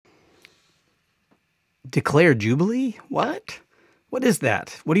Declare jubilee? What? What is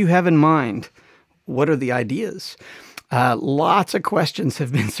that? What do you have in mind? What are the ideas? Lots of questions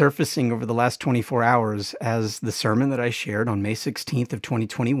have been surfacing over the last 24 hours as the sermon that I shared on May 16th of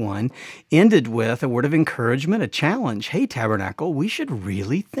 2021 ended with a word of encouragement, a challenge. Hey, Tabernacle, we should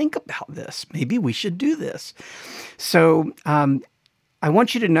really think about this. Maybe we should do this. So I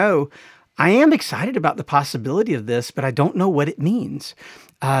want you to know I am excited about the possibility of this, but I don't know what it means.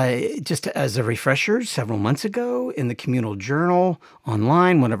 Just as a refresher, several months ago in the Communal Journal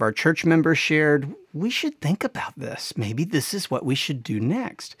online, one of our church members shared, we should think about this. Maybe this is what we should do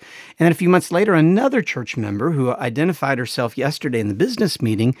next. And then a few months later, another church member who identified herself yesterday in the business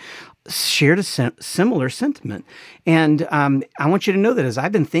meeting shared a similar sentiment. And I want you to know that as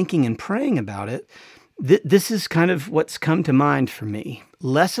I've been thinking and praying about it, this is kind of what's come to mind for me.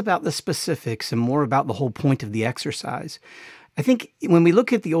 Less about the specifics and more about the whole point of the exercise. I think when we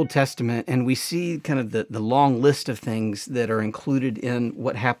look at the Old Testament and we see kind of the long list of things that are included in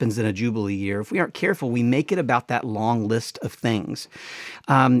what happens in a Jubilee year, if we aren't careful, we make it about that long list of things.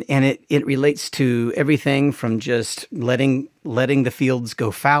 And it relates to everything from just letting the fields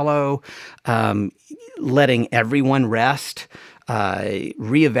go fallow, letting everyone rest,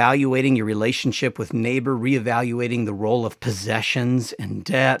 reevaluating your relationship with neighbor, reevaluating the role of possessions and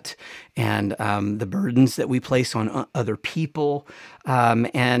debt and the burdens that we place on other people.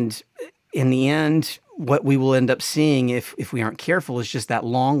 And in the end, what we will end up seeing if we aren't careful is just that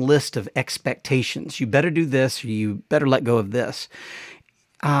long list of expectations. You better do this or you better let go of this.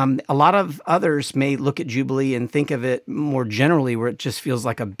 A lot of others may look at Jubilee and think of it more generally where it just feels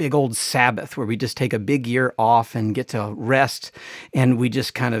like a big old Sabbath where we just take a big year off and get to rest, and we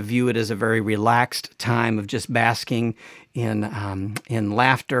just kind of view it as a very relaxed time of just basking in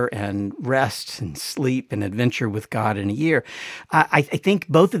laughter and rest and sleep and adventure with God in a year. I think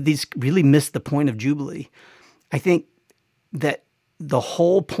both of these really miss the point of Jubilee. I think that the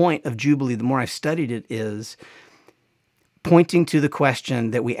whole point of Jubilee, the more I've studied it, is pointing to the question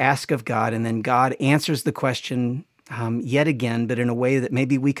that we ask of God, and then God answers the question yet again, but in a way that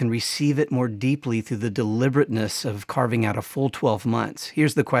maybe we can receive it more deeply through the deliberateness of carving out a full 12 months.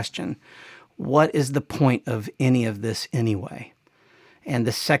 Here's the question. What is the point of any of this anyway? And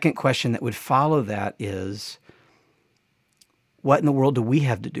the second question that would follow that is, what in the world do we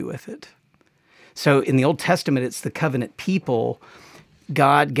have to do with it? So in the Old Testament, it's the covenant people,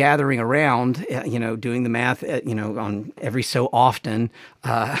 God gathering around, doing the math, on every so often.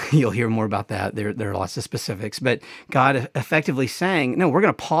 You'll hear more about that. There are lots of specifics. But God effectively saying, no, we're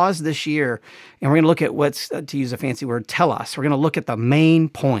going to pause this year, and we're going to look at what's, to use a fancy word, telos. We're going to look at the main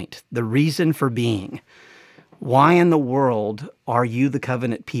point, the reason for being. Why in the world are you the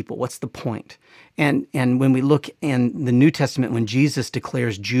covenant people? What's the point? And when we look in the New Testament, when Jesus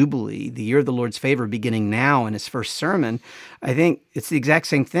declares Jubilee, the year of the Lord's favor beginning now in his first sermon, I think it's the exact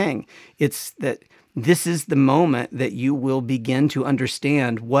same thing. It's that this is the moment that you will begin to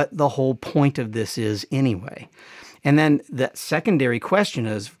understand what the whole point of this is anyway. And then the secondary question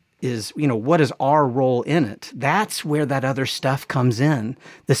is, what is our role in it? That's where that other stuff comes in,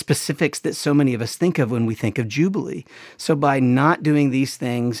 the specifics that so many of us think of when we think of Jubilee. So by not doing these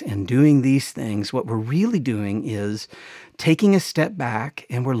things and doing these things, what we're really doing is taking a step back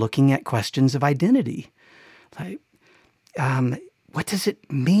and we're looking at questions of identity. Like, what does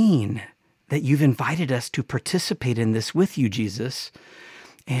it mean that you've invited us to participate in this with you, Jesus?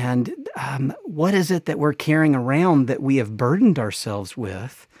 And what is it that we're carrying around that we have burdened ourselves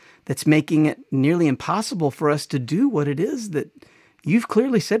with that's making it nearly impossible for us to do what it is that you've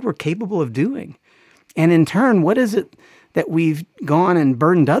clearly said we're capable of doing? And in turn, what is it that we've gone and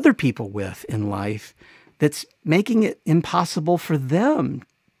burdened other people with in life that's making it impossible for them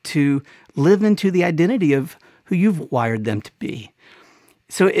to live into the identity of who you've wired them to be?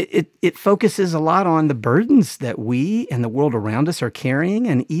 So it focuses a lot on the burdens that we and the world around us are carrying,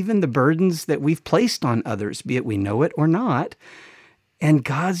 and even the burdens that we've placed on others, be it we know it or not, and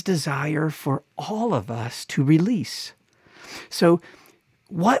God's desire for all of us to release. So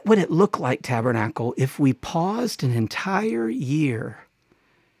what would it look like, Tabernacle, if we paused an entire year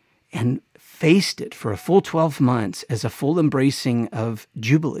and faced it for a full 12 months as a full embracing of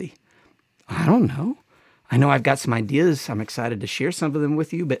Jubilee? I don't know. I know I've got some ideas. I'm excited to share some of them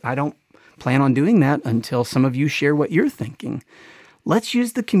with you, but I don't plan on doing that until some of you share what you're thinking. Let's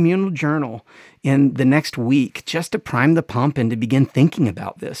use the Communal Journal in the next week just to prime the pump and to begin thinking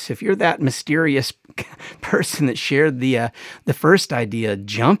about this. If you're that mysterious person that shared the first idea,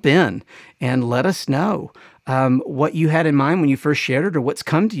 jump in and let us know what you had in mind when you first shared it, or what's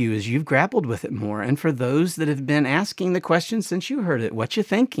come to you as you've grappled with it more. And for those that have been asking the question since you heard it, what you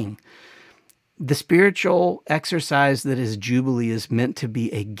thinking? The spiritual exercise that is Jubilee is meant to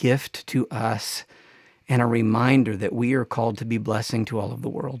be a gift to us and a reminder that we are called to be blessing to all of the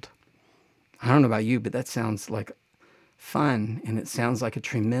world. I don't know about you, but that sounds like fun, and it sounds like a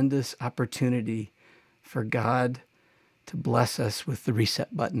tremendous opportunity for God to bless us with the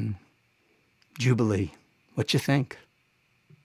reset button. Jubilee. What you think?